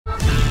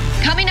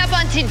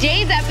On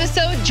today's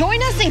episode,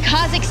 join us in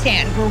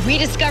Kazakhstan, where we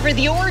discover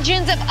the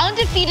origins of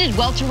undefeated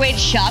welterweight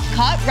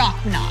Shavkat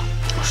Rakhmonov.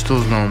 Что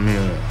узнал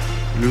мир?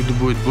 Люди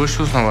будут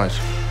больше узнавать,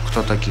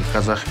 кто такие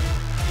казахи,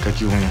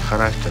 какие у них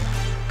характер,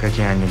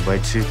 какие они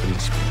бойцы, в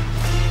принципе.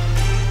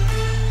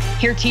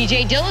 Hear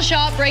TJ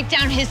Dillashaw break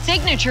down his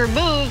signature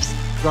moves.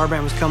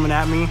 Garbrandt was coming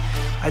at me.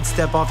 I'd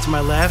step off to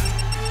my left,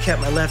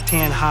 kept my left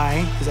hand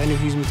high, because I knew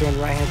he was going to throw the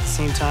right hand at the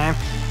same time,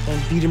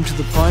 and beat him to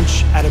the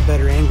punch at a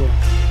better angle.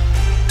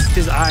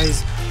 His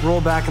eyes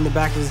roll back in the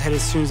back of his head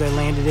as soon as I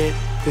landed it,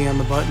 being on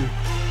the button.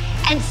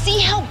 And see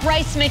how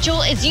Bryce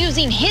Mitchell is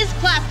using his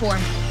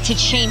platform to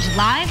change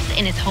lives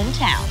in his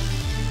hometown.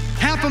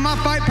 Half of my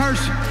fight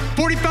purse,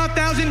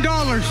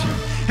 $45,000,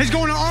 is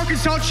going to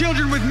Arkansas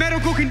children with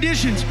medical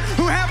conditions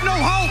who have no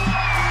hope.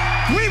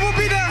 We will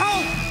be their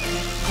hope.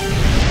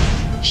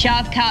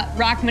 Shavkat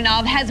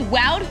Rakhmonov has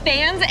wowed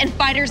fans and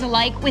fighters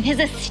alike with his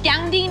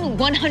astounding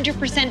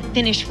 100%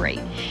 finish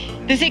rate.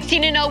 The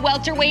 16-0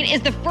 welterweight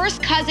is the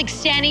first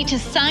Kazakhstani to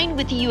sign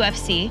with the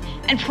UFC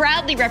and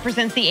proudly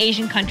represents the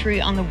Asian country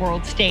on the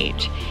world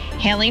stage.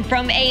 Hailing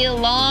from a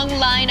long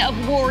line of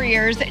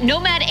warriors,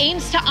 Nomad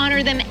aims to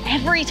honor them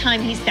every time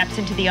he steps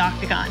into the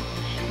octagon.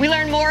 We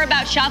learn more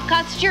about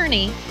Shavkat's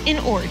journey in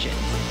Origins.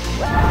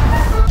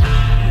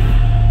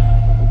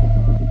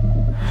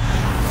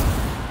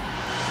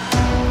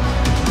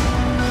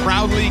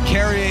 Proudly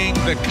carrying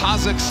the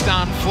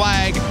Kazakhstan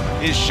flag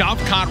is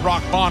Shavkat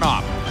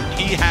Rakhmonov.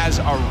 He has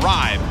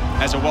arrived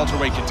as a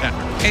welterweight contender.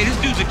 Hey, this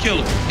dude's a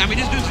killer. I mean,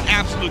 this dude's an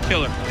absolute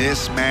killer.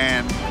 This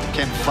man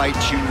can fight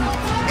you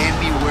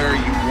anywhere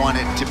you want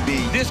it to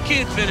be. This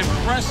kid's been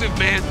impressive,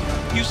 man.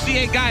 You see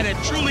a guy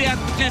that truly has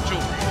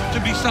potential to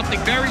be something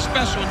very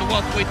special in the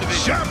welterweight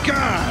division.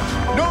 Shavkat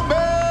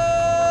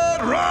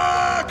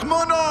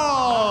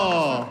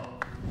Rakhmonov!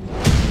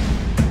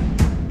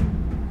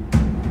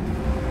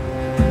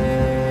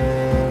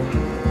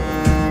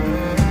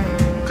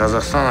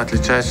 Казахстан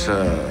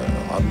отличается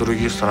от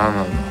других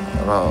стран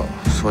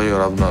свое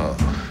равно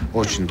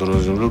очень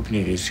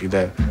дружелюбные и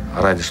всегда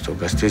рады, что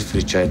гостей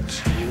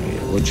встречать. И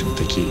очень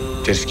такие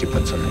дерзкие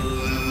пацаны.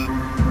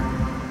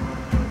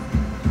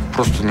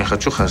 Просто не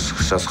хочу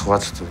сейчас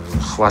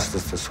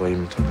хвастаться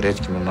своими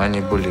предками, но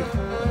они были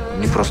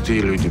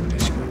непростые люди, в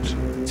принципе.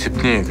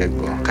 Цепные, как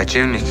бы,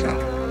 кочевники,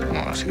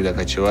 всегда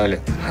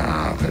кочевали.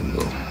 Как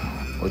бы,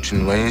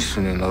 очень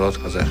воинственный народ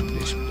казахи, в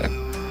принципе. Так.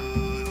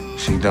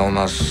 Всегда у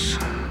нас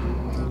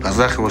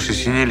казахи вообще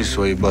ценили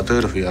своих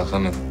батыров и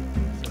аханов.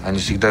 Они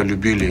всегда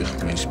любили их, в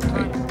принципе.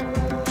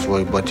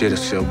 Свой батыров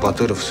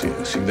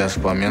всегда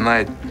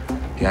вспоминают,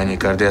 и они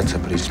гордятся,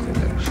 в принципе.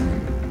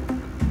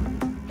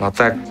 Но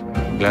так,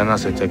 для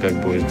нас это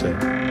как бы это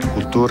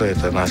культура,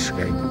 это наша,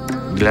 как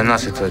бы. Для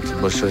нас это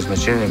большое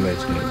значение имеет.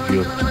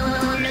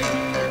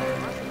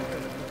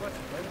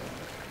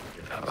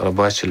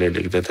 Рыбачили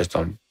или где-то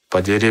там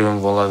по деревьям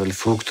вылазили,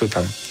 фрукты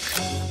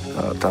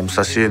там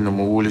соседним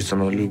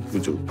улицам,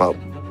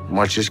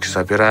 мальчишки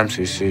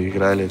собираемся и все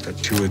играли, так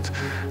чего-то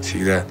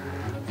всегда.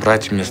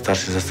 Братья меня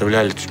старшие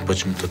заставляли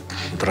почему-то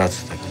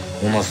драться. Так.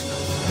 У нас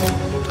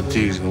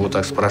ты вот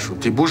так спрашивал,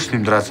 ты будешь с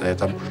ним драться?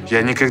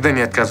 Я никогда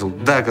не отказывал.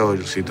 Да,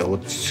 говорил всегда.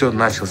 Вот все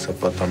начался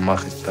потом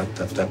махать.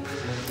 Так.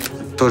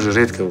 Тоже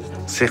редко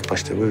всех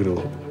почти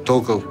выигрывал.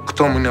 Только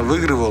кто меня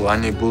выигрывал,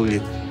 они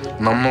были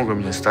намного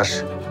меня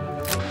старше.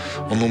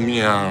 Он у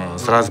меня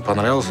сразу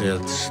понравился. Я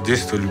с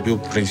детства любил,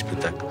 в принципе,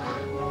 так.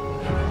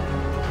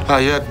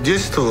 Я с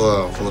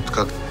детства вот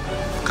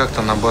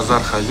как-то на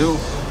базар ходил.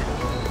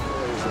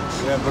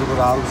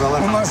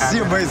 У нас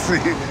все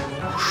бойцы.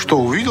 Что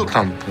увидел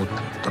там? Вот,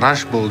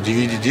 раньше был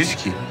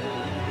DVD-диски,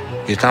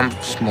 и там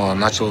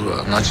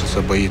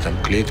начался бои, там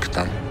клетка,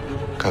 там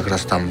как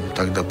раз там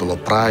тогда было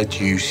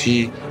Pride,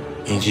 UFC.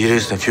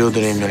 Интересно,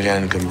 Федор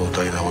Емельяненко был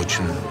тогда,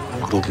 очень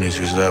крупная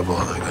звезда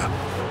была тогда.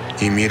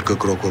 И Мирка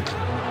Крокот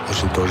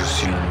очень тоже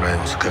сильно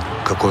нравился,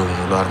 какой он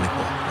ударный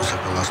был,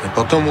 высококлассный.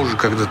 Потом уже,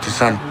 когда ты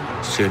сам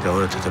все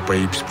говорят, это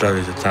бои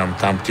бесправия,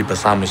 там типа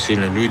самые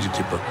сильные люди,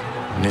 типа,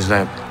 не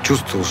знаю,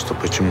 чувствовал, что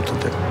почему-то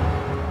так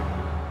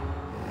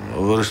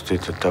вырасту,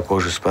 это такой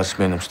же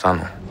спортсменом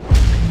стану.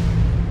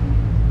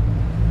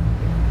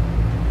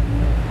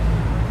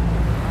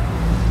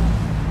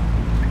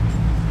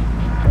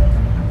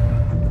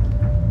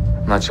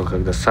 Начал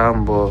когда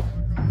самбо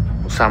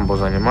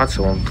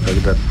заниматься, он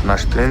когда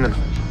наш тренер.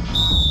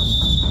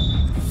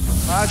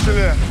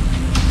 Начали.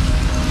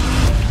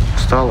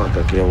 Стало,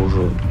 как я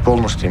уже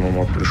полностью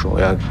ему пришел.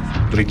 Я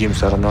другим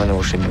соревнованиям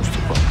вообще не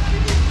уступал.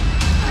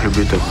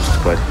 Люблю так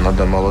выступать.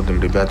 Надо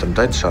молодым ребятам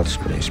дать шанс, в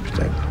принципе,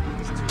 так.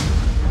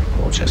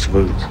 Вот сейчас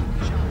выиграл.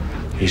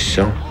 И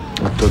все.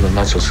 Оттуда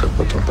начался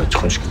потом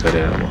потихонечку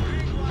карьера.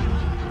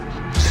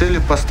 Цели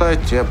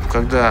поставить, я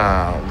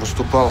когда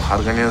выступал в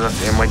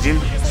организации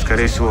М1,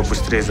 скорее всего,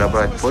 быстрее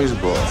забрать пояс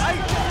было.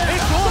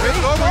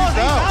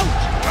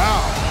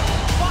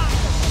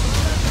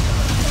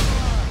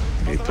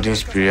 И, в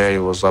принципе, я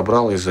его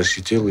забрал и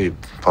защитил, и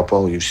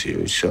попал в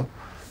UFC, и все.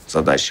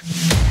 Задача.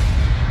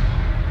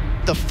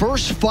 The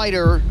first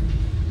fighter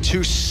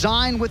to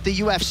sign with the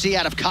UFC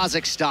out of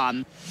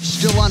Kazakhstan.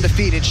 Still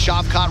undefeated,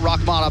 Shavkat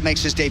Rakhmonov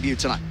makes his debut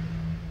tonight.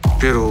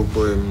 Первый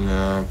бой у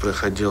меня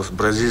проходил с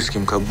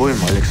бразильским ковбоем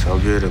Алексом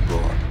Альвейро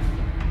был.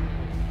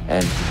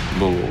 Он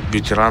был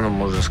ветераном,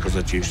 можно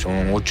сказать, и все.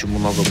 Он очень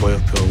много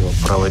боев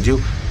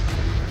проводил.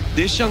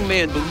 This young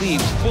man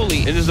believes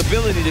fully in his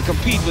ability to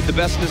compete with the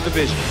best in his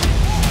division.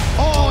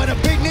 Oh, and a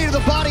big knee to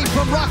the body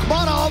from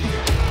Rakhmonov.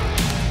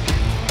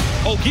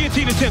 Oh,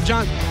 guillotine attempt,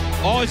 John.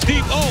 Oh, it's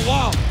deep. Oh,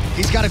 wow.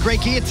 He's got a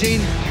great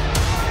guillotine.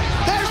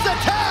 There's the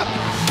tap.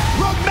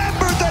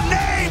 Remember the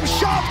name,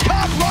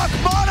 Shavkat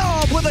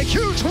Rakhmonov with a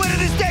huge win in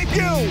his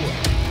debut.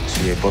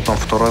 И потом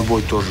второй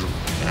бой тоже.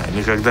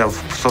 Никогда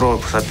второй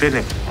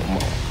соперник,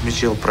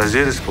 Мичел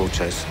Празерис,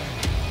 получается,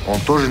 он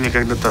тоже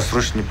никогда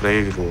досрочно не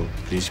проигрывал.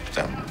 В принципе,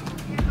 там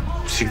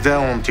всегда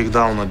он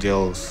тейкдауна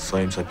делал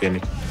своим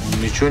соперником.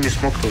 Он ничего не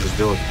смог тоже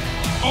сделать.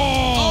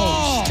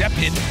 Oh!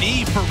 Step-in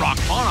knee for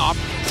Rakhmonov.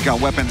 He's got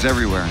weapons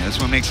everywhere. That's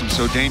what makes him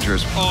so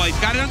dangerous. Oh, he's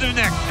got it under the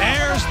neck.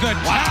 There's the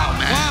tap.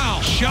 Wow.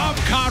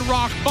 Shavkat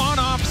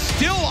Rakhmonov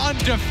still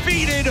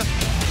undefeated.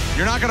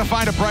 You're not going to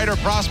find a brighter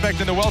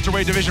prospect in the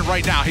welterweight division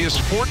right now. He is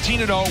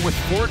 14-0 with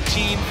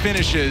 14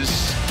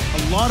 finishes.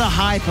 A lot of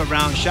hype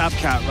around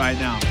Shavkat right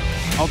now.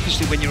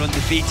 Obviously, when you're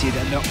undefeated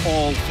and they're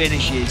all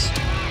finishes,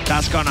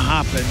 that's going to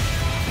happen.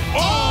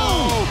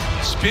 Oh!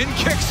 Spin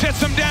kick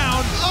sets him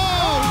down.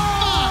 Oh,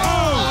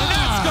 and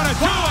that's going to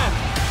do it.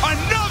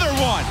 Another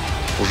one.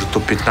 Уже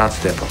топ-15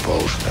 я попал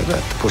уже тогда,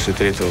 после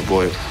третьего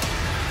боя.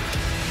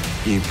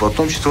 И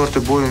потом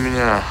четвертый бой у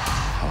меня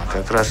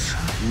как раз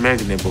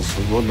Мегни был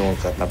свободный, он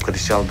как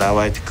кричал: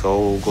 давайте,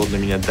 кого угодно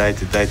меня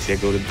дайте. Я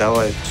говорю: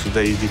 давай,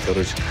 сюда иди,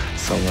 короче,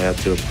 со мной, я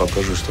тебе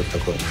покажу, что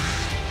такое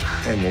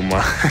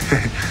ММА.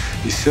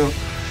 И все.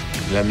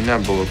 Для меня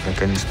было,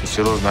 наконец-то,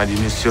 серьезно,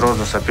 один из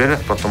серьезных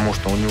соперников, потому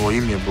что у него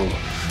имя было.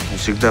 Он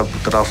всегда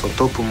дрался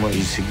топом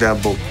и всегда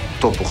был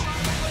в топах,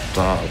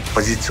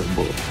 позициях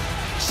был.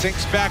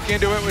 Sinks back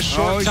into it with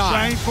short time.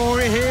 Trying for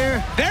it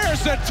here.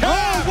 There's the tap.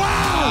 Oh,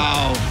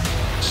 wow.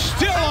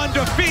 Still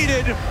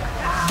undefeated.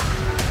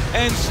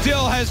 And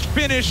still has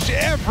finished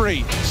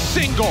every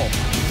single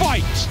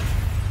fight.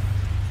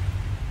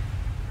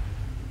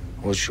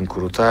 Очень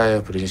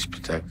крутая, в принципе,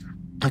 так.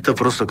 Это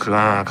просто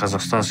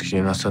казахстанский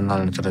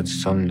национальный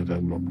традиционный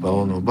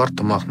баллонный бар,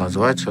 тамах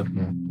называется.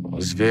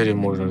 Звери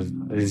можно,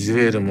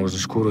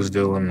 шкура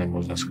сделана,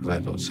 можно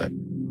сказать. Вот так.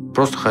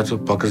 Просто хотел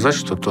показать,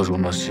 что тоже у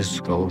нас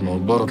есть головной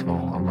убор,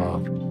 но она,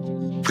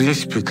 в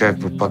принципе, как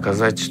бы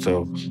показать,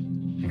 что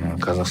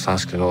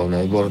казахстанский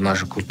головной убор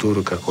нашей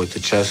культуры какой-то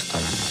часть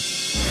там.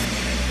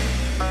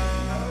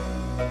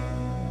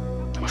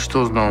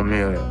 Что узнал в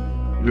мире?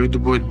 Люди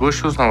будут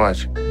больше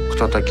узнавать,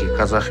 кто такие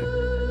казахи,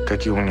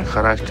 какие у них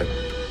характер,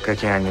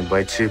 какие они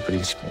бойцы, в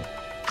принципе.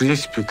 В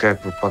принципе,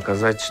 как бы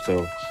показать,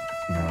 что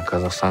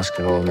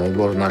казахстанский головной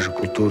убор нашей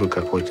культуры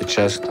какой-то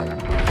часть там.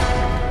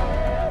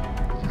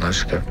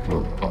 Наши как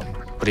бы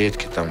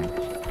предки там.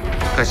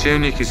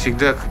 Кочевники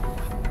всегда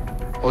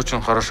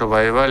очень хорошо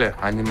воевали,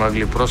 они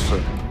могли просто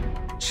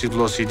в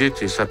седло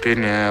сидеть и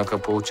соперника,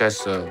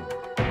 получается,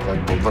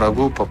 как бы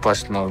врагу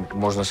попасть, но,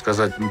 можно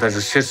сказать, даже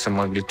в сердце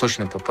могли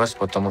точно попасть,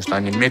 потому что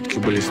они метки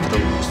были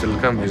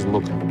стрелками из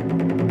лука.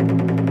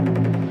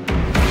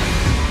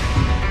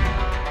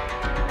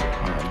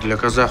 Для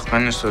казахов,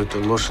 конечно, это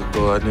лошадь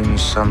была одним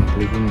из самых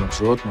любимых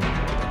животных,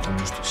 потому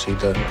что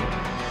всегда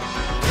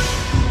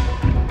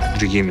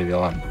другими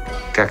делами.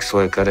 Как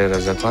свою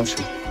карьеру закончил,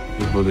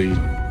 и буду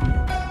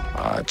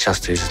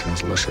часто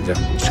ездить на лошадях,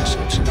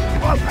 участвовать.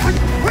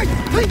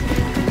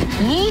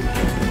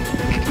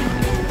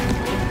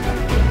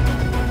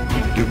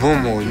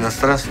 Любому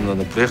иностранцу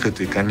надо приехать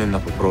и коней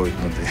попробовать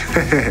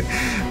надо.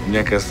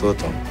 Мне кажется,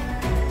 вот он.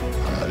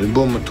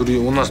 Любому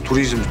у нас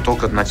туризм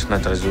только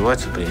начинает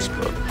развиваться, в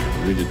принципе.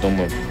 Люди,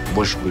 думаю,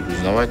 больше будут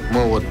узнавать.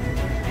 Мы вот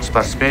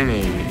спортсмены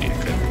и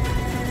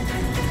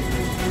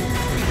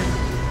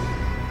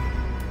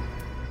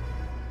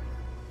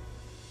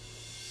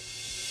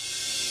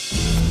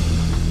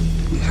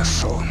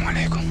Ассаламу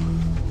алейкум.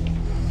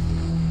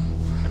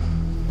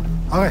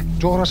 Ағай,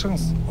 жоғары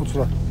шығыңыз,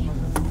 отсюда.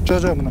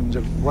 Жоқ, мына мына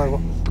жер, былай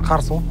ғой,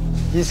 қарсы ғой,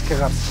 есікке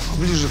қарсы.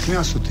 Ближе к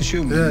мясу, ты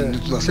че не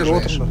туда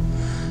сажаешь?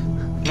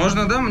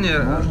 Можно, да, мне?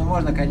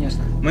 Можно,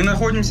 конечно. Мы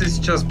находимся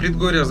сейчас в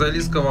предгорье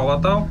Залисского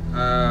Алатау.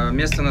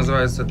 Место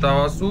называется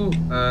Тавасу.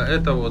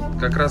 Это вот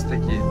как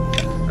раз-таки,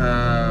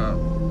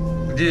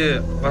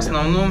 где в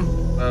основном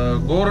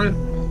горы,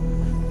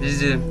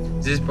 везде.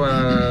 Здесь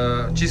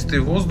чистый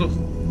воздух.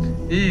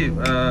 И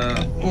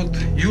вот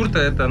юрта —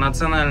 это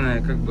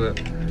национальное, как бы,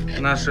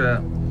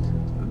 наше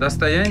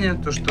достояние.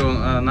 То,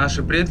 что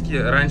наши предки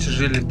раньше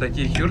жили в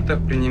таких юртах,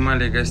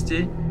 принимали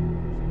гостей.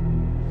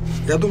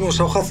 Я думаю,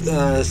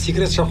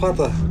 секрет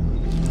Шавката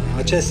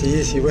отчасти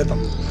есть и в этом,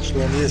 что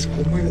он ест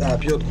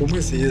пьет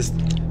кумыс и ест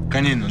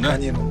конину, да?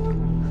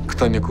 Конину.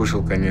 Кто не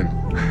кушал конину?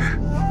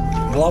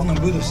 Главным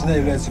блюдом всегда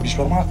является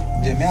бишбармак,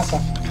 где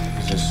мясо.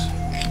 Здесь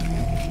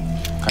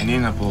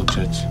конина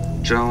получается.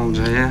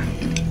 Джаунджая.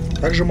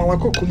 Также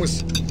молоко,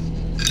 кумыс.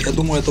 Я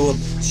думаю, это вот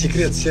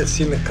секрет всех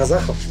сильных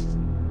казахов.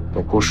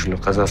 покушали.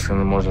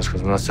 Казахстан, можно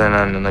сказать,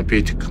 национальный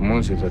напиток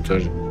мульти, это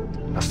тоже.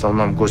 В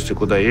основном гости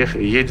куда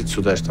едет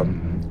сюда, что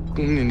там,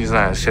 не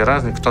знаю, все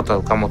разные.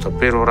 Кто-то, кому-то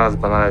первый раз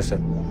понравится,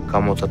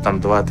 кому-то там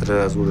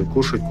 2-3 раза уже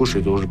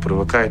кушает, уже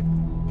привыкает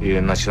и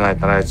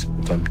начинает нравиться,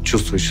 там,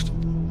 чувствует, что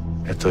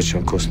это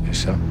очень вкусно и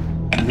все.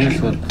 Здесь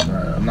вот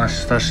наш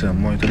старший,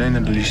 мой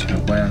тренер личный,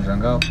 Баян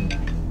Жангал.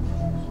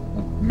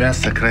 Вот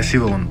мясо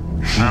красиво, он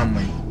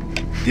самый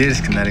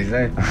дерзкий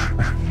нарезает.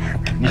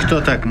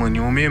 Никто так, мы не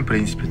умеем, в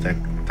принципе,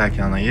 так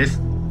и она есть.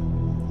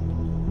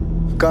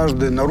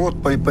 Каждый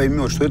народ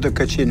поймет, что это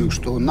кочевник,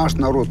 что наш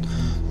народ,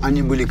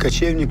 они были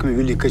кочевниками,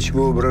 вели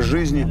кочевой образ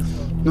жизни.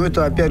 Но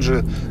это, опять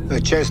же,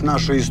 часть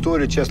нашей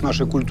истории, часть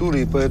нашей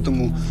культуры, и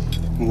поэтому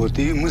вот,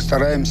 и мы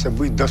стараемся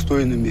быть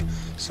достойными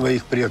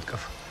своих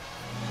предков.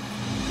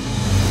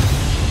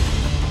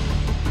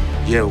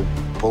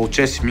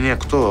 Получается, меня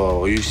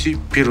кто UFC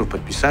первый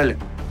подписали.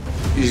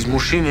 Из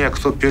мужчин я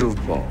кто первый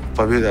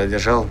победу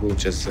одержал,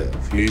 получается,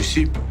 в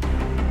UFC.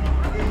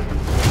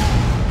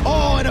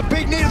 Oh, and a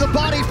big knee to the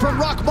body from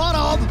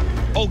Rakhmonov.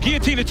 Oh,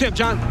 guillotine attempt,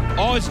 John.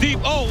 Oh, it's deep.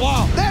 Oh,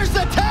 wow. There's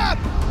the tap.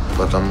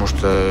 Потому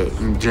что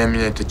для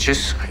меня это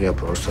честь. Я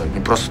просто не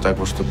просто так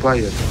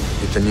выступаю.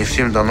 Это не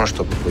всем дано,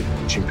 чтобы быть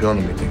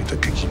чемпионом. Это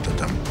какие-то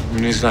там,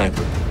 не знаю,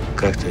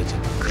 как-то это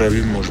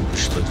крови может быть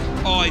что-то.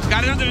 Oh, he's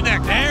got it under the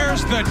neck.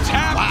 There's the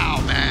tap.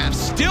 Wow, man.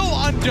 Still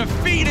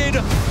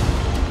undefeated.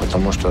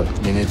 Потому что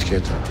генетика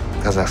это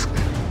казахская.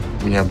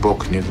 Меня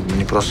Бог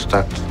не просто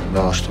так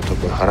дал, что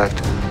такое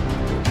характер.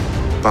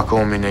 Пока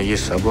у меня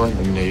есть огонь,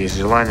 у меня есть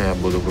желание, я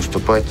буду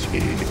выступать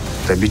и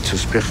добиться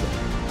успеха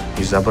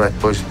и забрать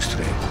пояс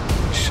быстрее.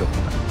 И все.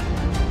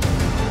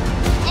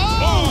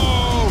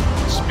 Oh!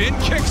 Spin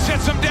kick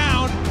sets him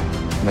down.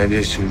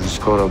 Надеюсь, уже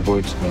скоро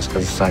будет у нас в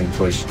Казахстане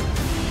пояс.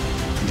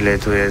 Для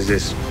этого я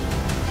здесь.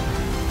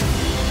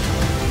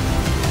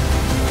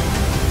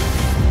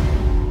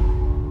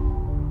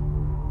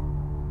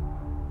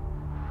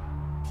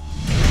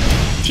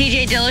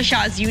 TJ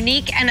Dillashaw's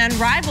unique and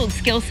unrivaled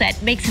skill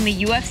set makes him a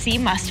UFC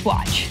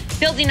must-watch.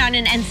 Building on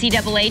an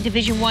NCAA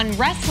Division I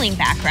wrestling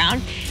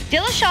background,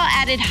 Dillashaw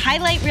added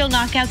highlight reel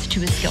knockouts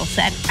to his skill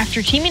set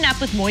after teaming up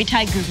with Muay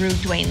Thai guru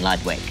Dwayne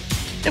Ludwig.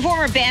 The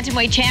former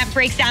bantamweight champ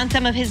breaks down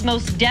some of his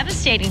most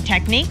devastating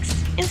techniques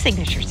in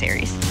Signature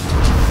Series.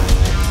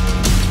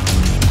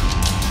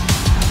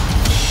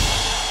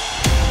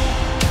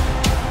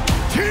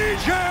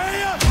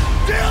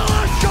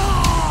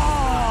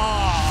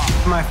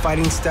 My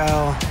fighting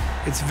style,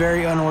 it's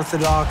very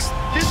unorthodox.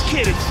 This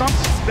kid is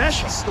something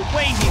special. It's the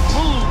way he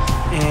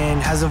moves.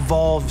 And has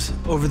evolved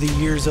over the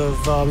years of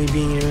me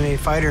being an MMA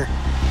fighter.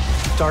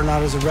 Starting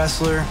out as a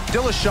wrestler.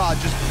 Dillashaw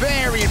just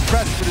very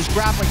impressed with his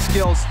grappling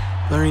skills.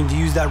 Learning to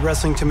use that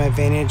wrestling to my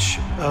advantage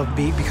of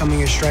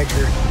becoming a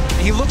striker.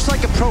 He looks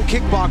like a pro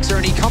kickboxer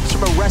and he comes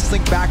from a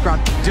wrestling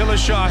background.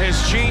 Dillashaw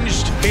has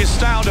changed his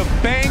style to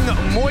bang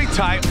Muay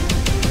Thai.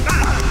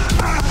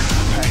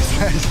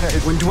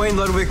 When Dwayne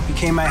Ludwig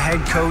became my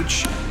head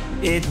coach,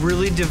 it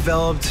really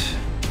developed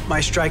my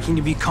striking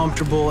to be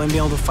comfortable and be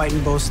able to fight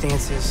in both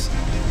stances.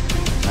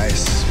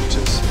 Nice,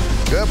 just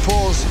good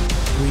pulls.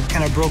 We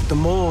kind of broke the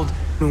mold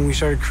when we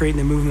started creating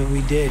the movement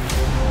we did.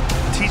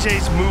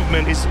 TJ's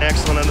movement is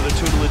excellent under the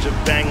tutelage of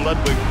Bang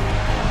Ludwig.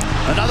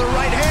 Another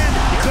right hand.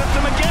 He clipped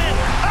him again.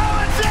 Oh,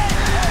 that's it!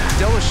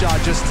 Dillashaw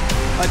just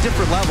a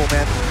different level,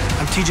 man.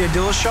 I'm TJ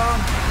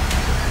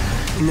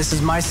Dillashaw, and this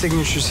is my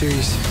Signature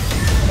Series.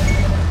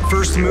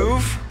 First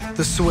move,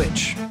 the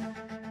switch.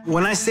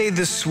 When I say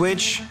the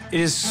switch, it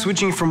is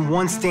switching from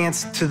one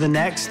stance to the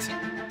next.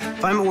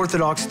 If I'm an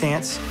orthodox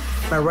stance,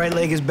 my right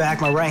leg is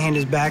back, my right hand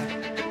is back.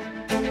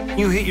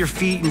 You hit your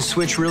feet and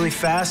switch really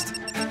fast.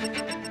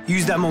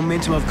 Use that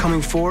momentum of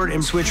coming forward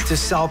and switch to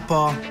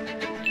southpaw.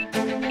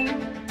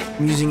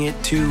 I'm using it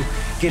to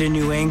get a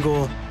new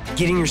angle,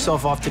 getting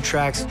yourself off the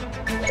tracks,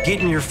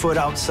 getting your foot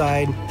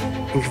outside,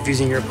 and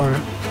confusing your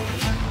opponent.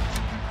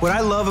 What I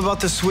love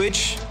about the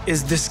switch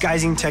is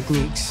disguising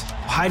techniques.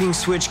 Hiding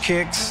switch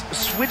kicks.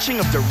 Switching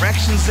of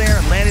directions there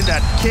and landing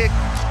that kick.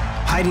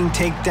 Hiding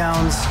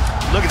takedowns.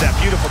 Look at that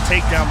beautiful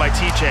takedown by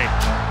TJ.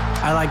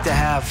 I like to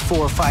have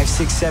 4, 5,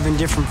 6, 7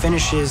 different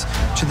finishes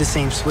to the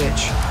same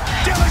switch.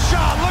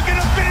 Dillashaw looking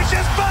to finish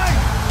his fight.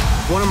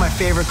 One of my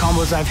favorite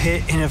combos I've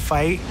hit in a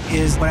fight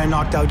is when I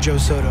knocked out Joe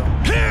Soto.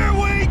 Here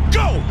we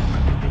go.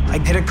 I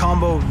hit a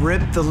combo,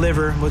 ripped the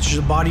liver, which is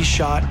a body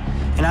shot,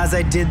 and as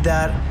I did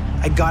that,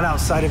 I got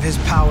outside of his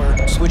power,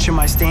 switching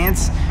my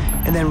stance,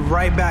 and then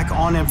right back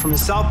on him from the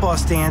southpaw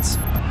stance,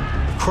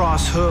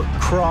 cross, hook,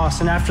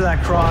 cross, and after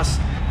that cross,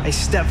 I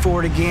stepped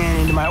forward again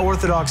into my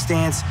orthodox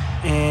stance,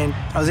 and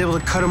I was able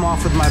to cut him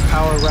off with my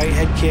power right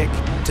head kick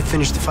to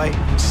finish the fight.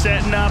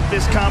 Setting up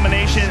this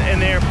combination,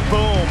 and there,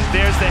 boom,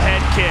 there's the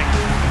head kick.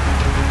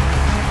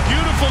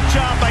 Beautiful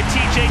job by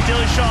TJ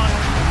Dillashaw.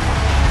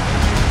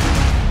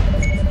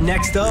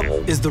 Next up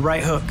is the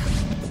right hook.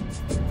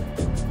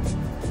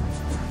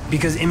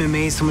 Because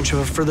MMA is so much of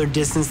a further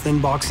distance than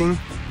boxing,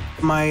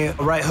 my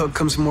right hook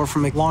comes more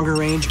from a longer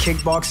range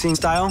kickboxing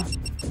style.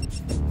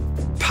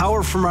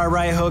 Power from my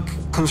right hook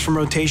comes from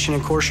rotation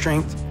and core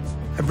strength.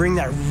 I bring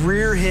that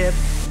rear hip,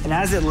 and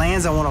as it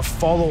lands, I want to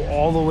follow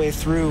all the way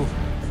through.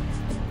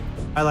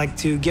 I like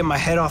to get my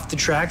head off the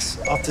tracks,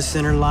 off the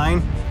center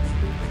line.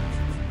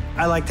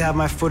 I like to have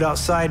my foot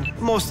outside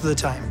most of the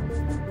time.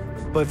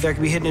 But if I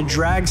could be hitting a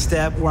drag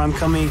step where I'm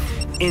coming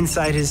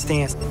inside his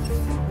stance.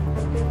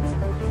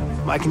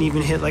 I can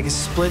even hit like a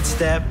split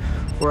step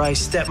where I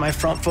step my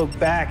front foot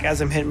back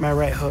as I'm hitting my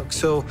right hook.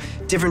 So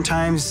different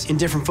times in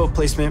different foot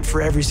placement for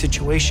every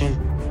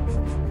situation.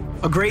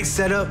 A great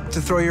setup to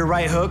throw your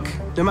right hook,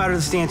 no matter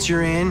the stance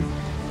you're in,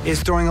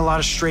 is throwing a lot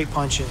of straight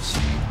punches.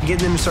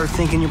 Getting them to start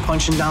thinking you're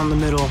punching down the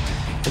middle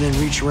and then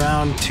reach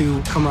around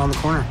to come around the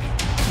corner.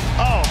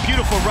 Oh,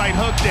 beautiful right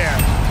hook there.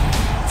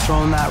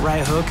 Throwing that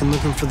right hook and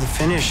looking for the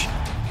finish,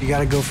 you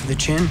gotta go for the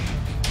chin.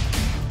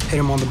 Hit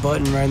them on the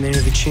button right in the end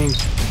of the chin.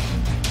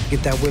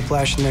 Get that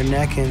whiplash in their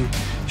neck and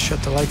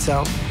shut the lights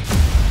out.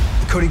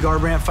 The Cody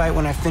Garbrandt fight,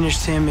 when I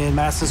finished him in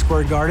Madison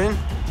Square Garden,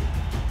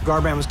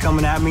 Garbrandt was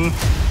coming at me.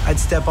 I'd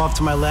step off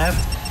to my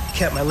left,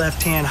 kept my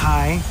left hand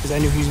high, because I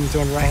knew he was gonna be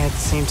throwing the right hand at the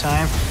same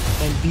time,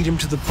 and beat him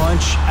to the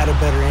punch at a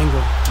better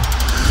angle.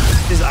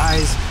 His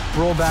eyes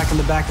roll back in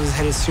the back of his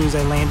head as soon as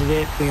I landed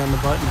it, being on the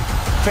button.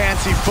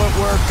 Fancy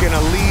footwork and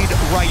a lead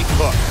right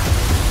hook.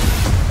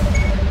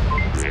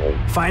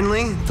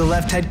 Finally, the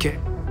left head kick.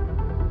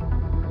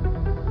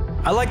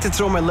 I like to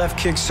throw my left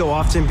kick so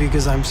often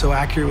because I'm so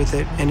accurate with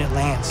it and it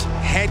lands.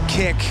 Head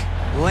kick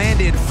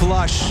landed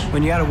flush.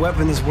 When you got a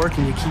weapon that's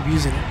working, you keep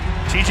using it.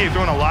 TJ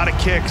throwing a lot of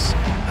kicks.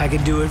 I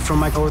could do it from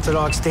my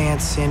orthodox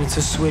stance, and it's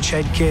a switch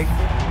head kick.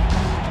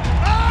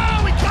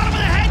 Oh, we caught him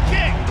with a head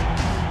kick!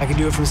 I could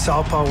do it from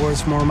southpaw, where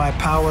it's more my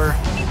power.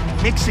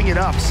 Mixing it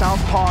up,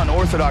 southpaw and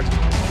orthodox.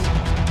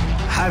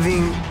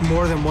 Having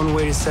more than one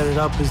way to set it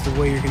up is the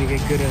way you're gonna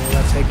get good at a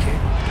left head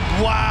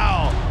kick.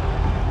 Wow!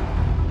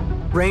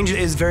 Range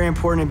is very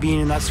important in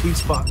being in that sweet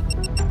spot.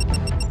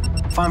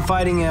 If I'm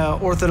fighting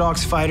an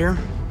orthodox fighter,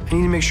 I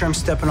need to make sure I'm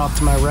stepping off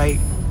to my right.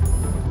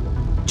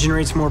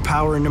 Generates more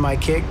power into my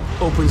kick,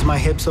 opens my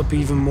hips up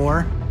even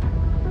more.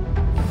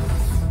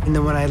 And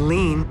then when I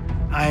lean,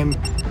 I'm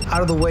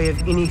out of the way of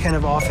any kind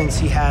of offense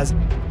he has,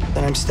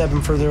 then I'm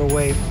stepping further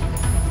away.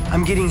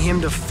 I'm getting him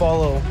to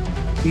follow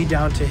me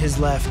down to his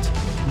left.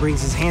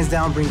 Brings his hands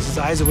down, brings his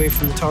eyes away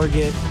from the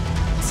target,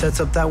 sets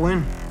up that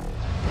win.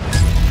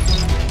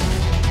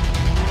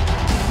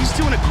 He's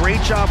doing a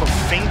great job of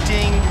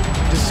feinting,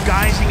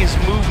 disguising his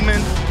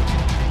movement.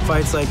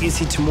 Fights like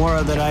Issy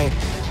Tamura that I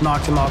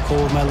knocked him out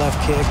cold with my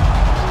left kick.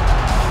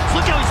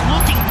 Look how he's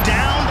looking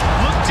down,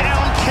 look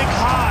down, kick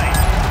high.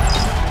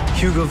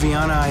 Hugo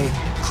Viana, I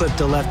clipped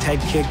a left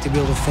head kick to be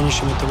able to finish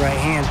him with the right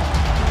hand.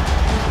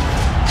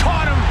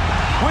 Caught him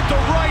with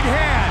the right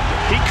hand.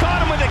 He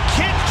caught him with a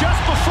kick just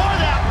before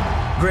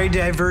that. Great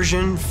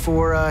diversion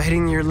for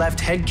hitting your left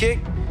head kick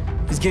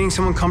is getting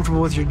someone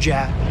comfortable with your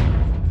jab.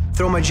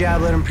 Throw my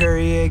jab, let him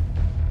parry it,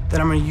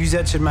 then I'm gonna use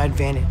that to my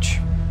advantage.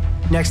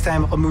 Next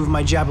time, I'll move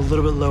my jab a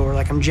little bit lower,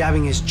 like I'm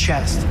jabbing his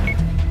chest.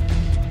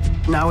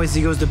 Now as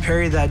he goes to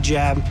parry that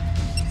jab,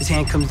 his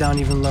hand comes down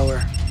even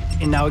lower.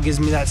 And now it gives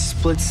me that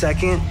split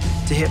second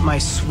to hit my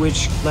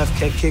switch left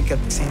head kick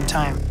at the same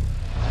time.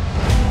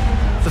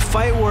 The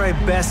fight where I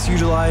best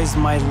utilized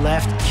my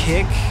left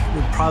kick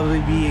would probably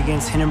be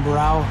against Renan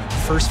Barão, the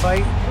first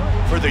fight.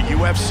 For the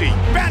UFC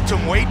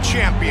Bantamweight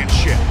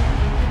Championship.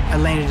 I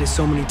landed it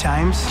so many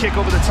times. Kick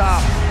over the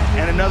top,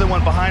 and another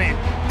one behind it.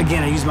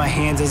 Again, I use my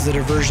hands as the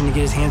diversion to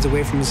get his hands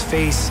away from his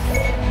face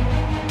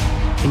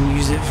and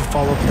use it to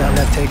follow up with that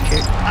left head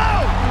kick.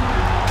 Oh!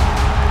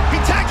 He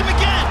tagged him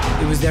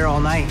again! It was there all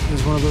night. It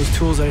was one of those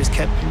tools I just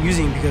kept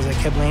using because I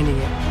kept landing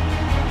it.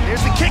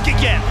 There's the kick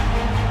again.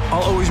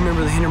 I'll always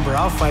remember the Renan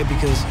Barão fight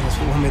because that's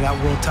what won me that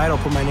world title,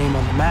 put my name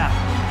on the map.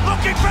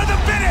 Looking for the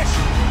finish!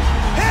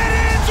 It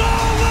is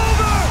all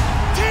over!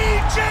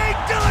 TJ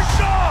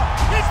Dillashaw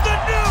is the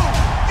new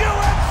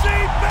UFC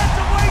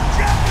Bantamweight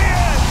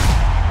Champion!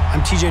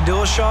 I'm TJ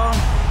Dillashaw,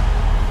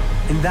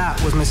 and that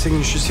was my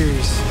signature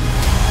series.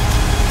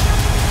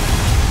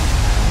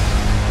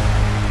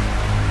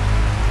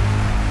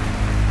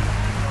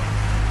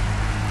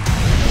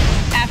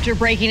 After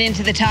breaking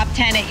into the top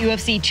 10 at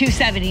UFC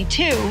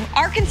 272,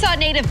 Arkansas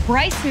native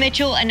Bryce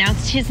Mitchell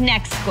announced his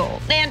next goal.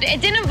 And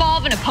it didn't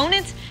involve an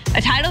opponent,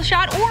 a title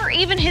shot, or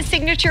even his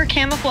signature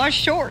camouflage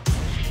shorts.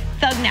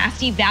 Thug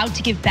Nasty vowed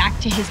to give back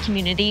to his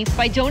community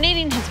by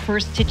donating his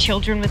purse to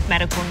children with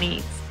medical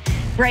needs.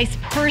 Bryce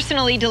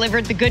personally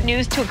delivered the good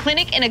news to a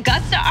clinic in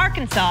Augusta,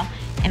 Arkansas,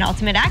 and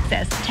Ultimate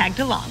Access tagged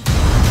along.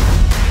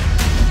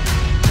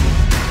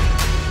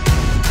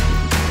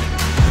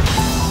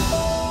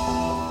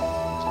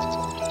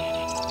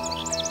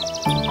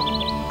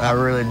 I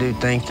really do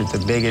think that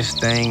the biggest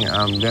thing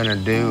I'm gonna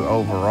do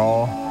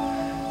overall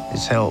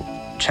is help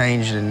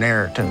change the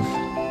narrative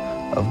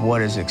of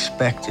what is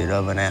expected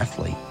of an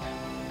athlete.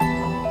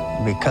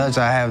 Because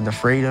I have the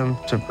freedom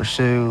to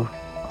pursue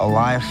a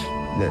life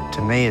that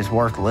to me is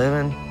worth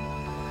living,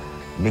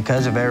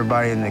 because of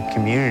everybody in the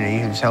community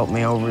who's helped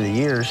me over the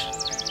years,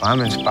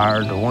 I'm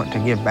inspired to want to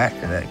give back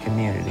to that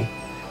community.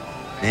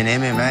 In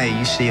MMA,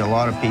 you see a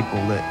lot of people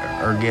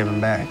that are giving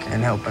back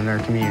and helping their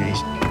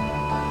communities.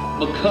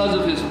 Because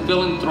of his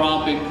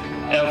philanthropic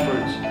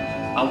efforts,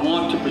 I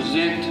want to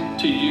present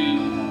to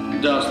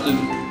you, Dustin,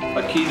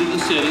 a key to the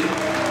city.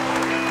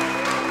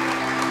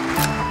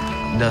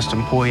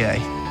 Dustin Poirier,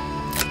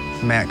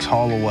 Max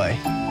Holloway,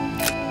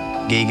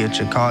 Giga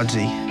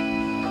Chikadze.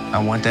 I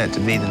want that to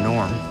be the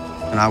norm,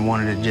 and I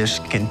wanted to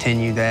just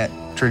continue that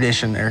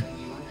tradition there,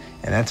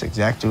 and that's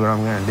exactly what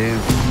I'm going to do.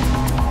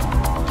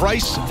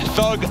 Bryce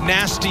Thug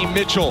Nasty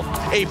Mitchell,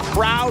 a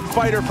proud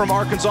fighter from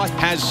Arkansas,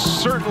 has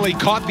certainly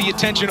caught the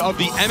attention of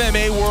the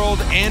MMA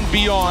world and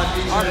beyond.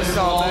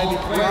 Arkansas, baby.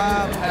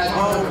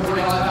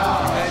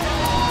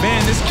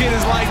 Man, this kid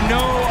is like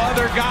no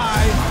other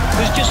guy.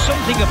 There's just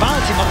something about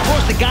him. Of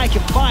course, the guy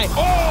can fight.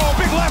 Oh,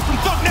 big left from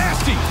Thug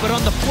Nasty. But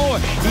on the floor,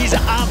 he's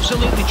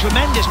absolutely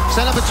tremendous.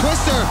 Set up a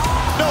twister.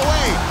 No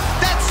way.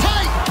 That's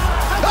tight.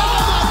 Oh,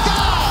 my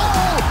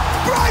God.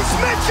 Bryce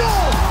Mitchell.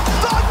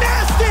 Thug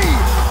Nasty.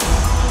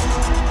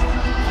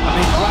 I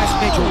mean, Bryce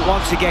Mitchell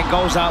once again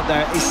goes out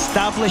there,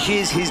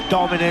 establishes his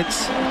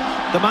dominance.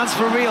 The man's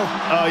for real.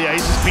 Oh, yeah,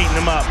 he's just beating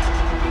him up.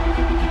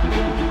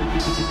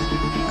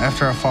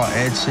 After I fought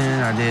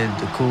Edson, I did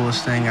the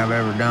coolest thing I've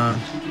ever done.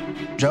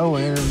 Joe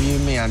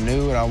interviewed me. I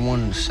knew what I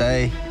wanted to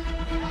say.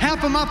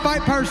 Half of my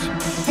fight purse,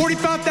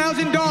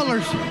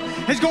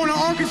 $45,000, is going to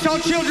Arkansas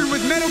children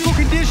with medical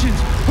conditions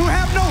who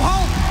have no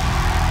hope.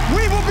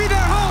 We will be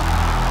their hope.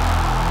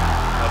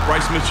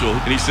 Bryce Mitchell,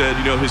 and he said,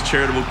 you know, his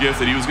charitable gift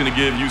that he was going to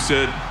give, you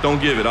said, don't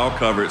give it, I'll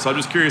cover it. So I'm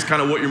just curious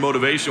kind of what your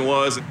motivation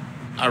was.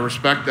 I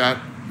respect that,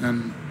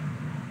 and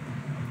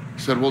he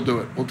said, we'll do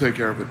it. We'll take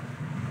care of it.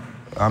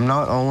 I'm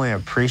not only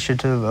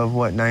appreciative of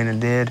what Dana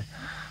did,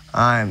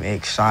 I'm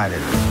excited.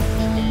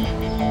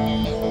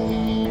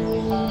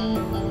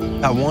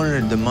 I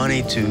wanted the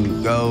money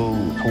to go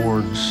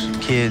towards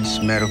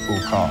kids' medical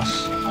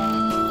costs.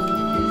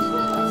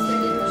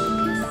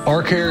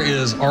 Our Care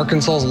is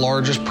Arkansas's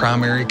largest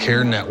primary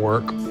care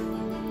network.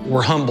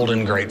 We're humbled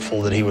and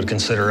grateful that he would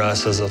consider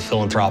us as a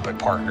philanthropic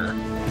partner.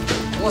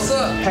 What's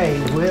up? Hey,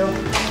 Will.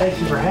 Thank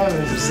you for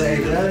having us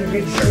today, brother.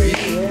 Good to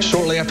see you, man.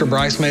 Shortly after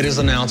Bryce made his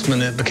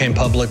announcement, it became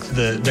public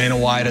that Dana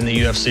White and the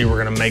UFC were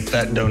going to make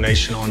that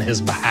donation on his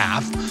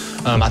behalf.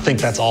 I think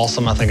that's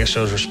awesome. I think it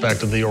shows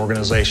respect of the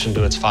organization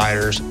to its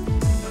fighters.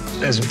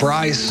 As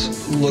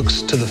Bryce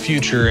looks to the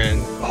future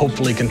and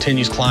hopefully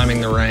continues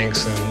climbing the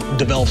ranks and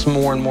develops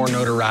more and more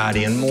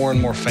notoriety and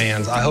more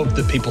fans, I hope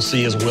that people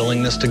see his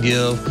willingness to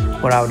give.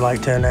 What I would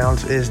like to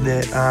announce is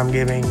that I'm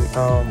giving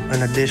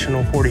an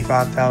additional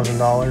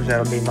 $45,000.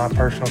 That'll be my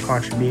personal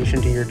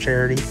contribution to your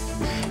charity.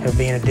 It'll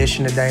be in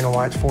addition to Dana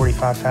White's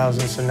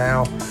 $45,000. So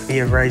now we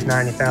have raised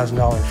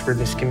 $90,000 for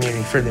this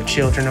community, for the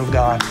children of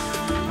God.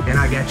 And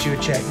I got you a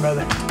check,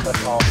 brother.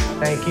 That's awesome.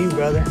 Thank you,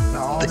 brother.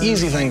 The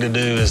easy thing to do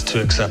is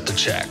to accept a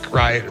check,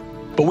 right?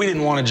 But we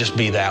didn't want to just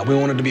be that. We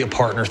wanted to be a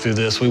partner through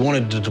this. We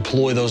wanted to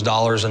deploy those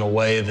dollars in a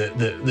way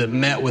that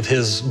met with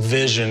his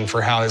vision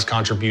for how his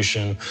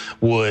contribution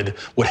would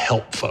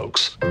help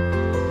folks.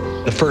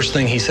 The first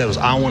thing he said was,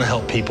 I want to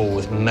help people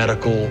with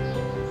medical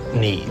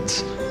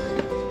needs.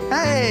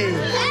 Hey!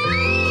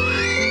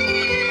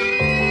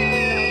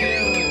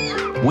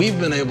 We've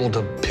been able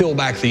to peel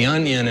back the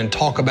onion and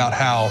talk about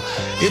how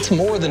it's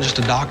more than just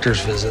a doctor's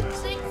visit.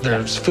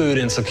 There's food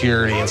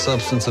insecurity and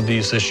substance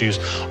abuse issues,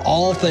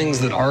 all things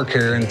that Our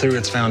Care and through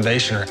its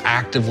foundation are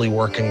actively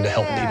working to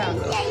help people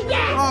with.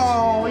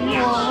 Oh,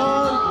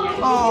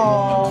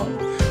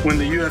 When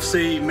the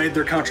UFC made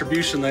their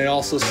contribution, they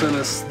also sent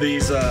us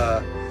these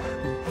the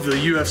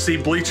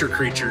UFC bleacher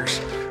creatures.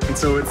 And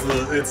so it's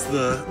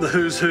the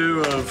who's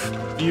who of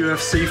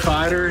UFC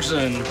fighters,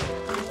 and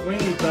we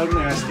need Thug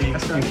Nasty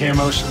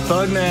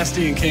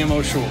and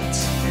Camo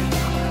Shorts.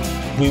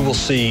 We will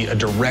see a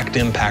direct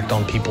impact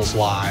on people's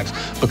lives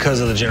because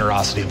of the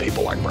generosity of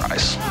people like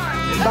Bryce.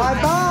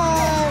 Bye-bye.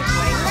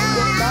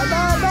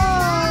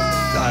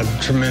 I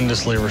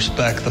tremendously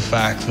respect the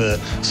fact that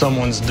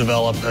someone's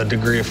developed a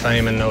degree of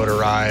fame and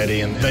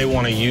notoriety, and they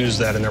want to use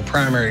that, and their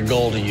primary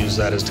goal to use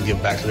that is to give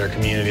back to their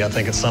community. I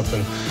think it's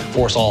something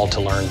for us all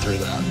to learn through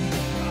that.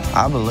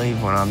 I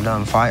believe when I'm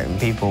done fighting,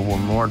 people will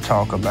more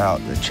talk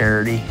about the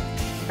charity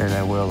than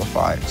they will the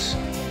fights.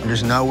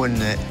 Just knowing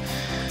that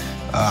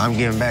I'm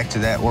giving back to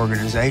that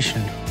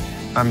organization,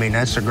 I mean,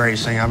 that's the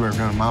greatest thing I've ever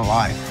done in my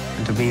life.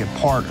 And to be a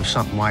part of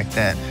something like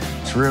that,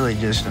 it's really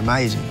just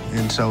amazing.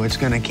 And so it's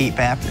going to keep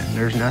happening.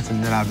 There's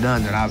nothing that I've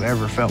done that I've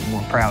ever felt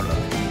more proud of.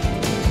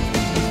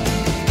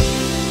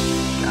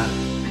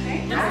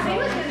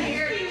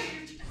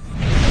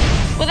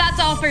 Well, that's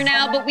all for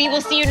now, but we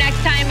will see you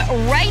next time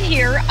right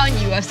here on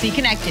UFC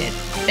Connected.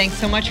 Thanks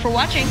so much for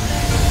watching.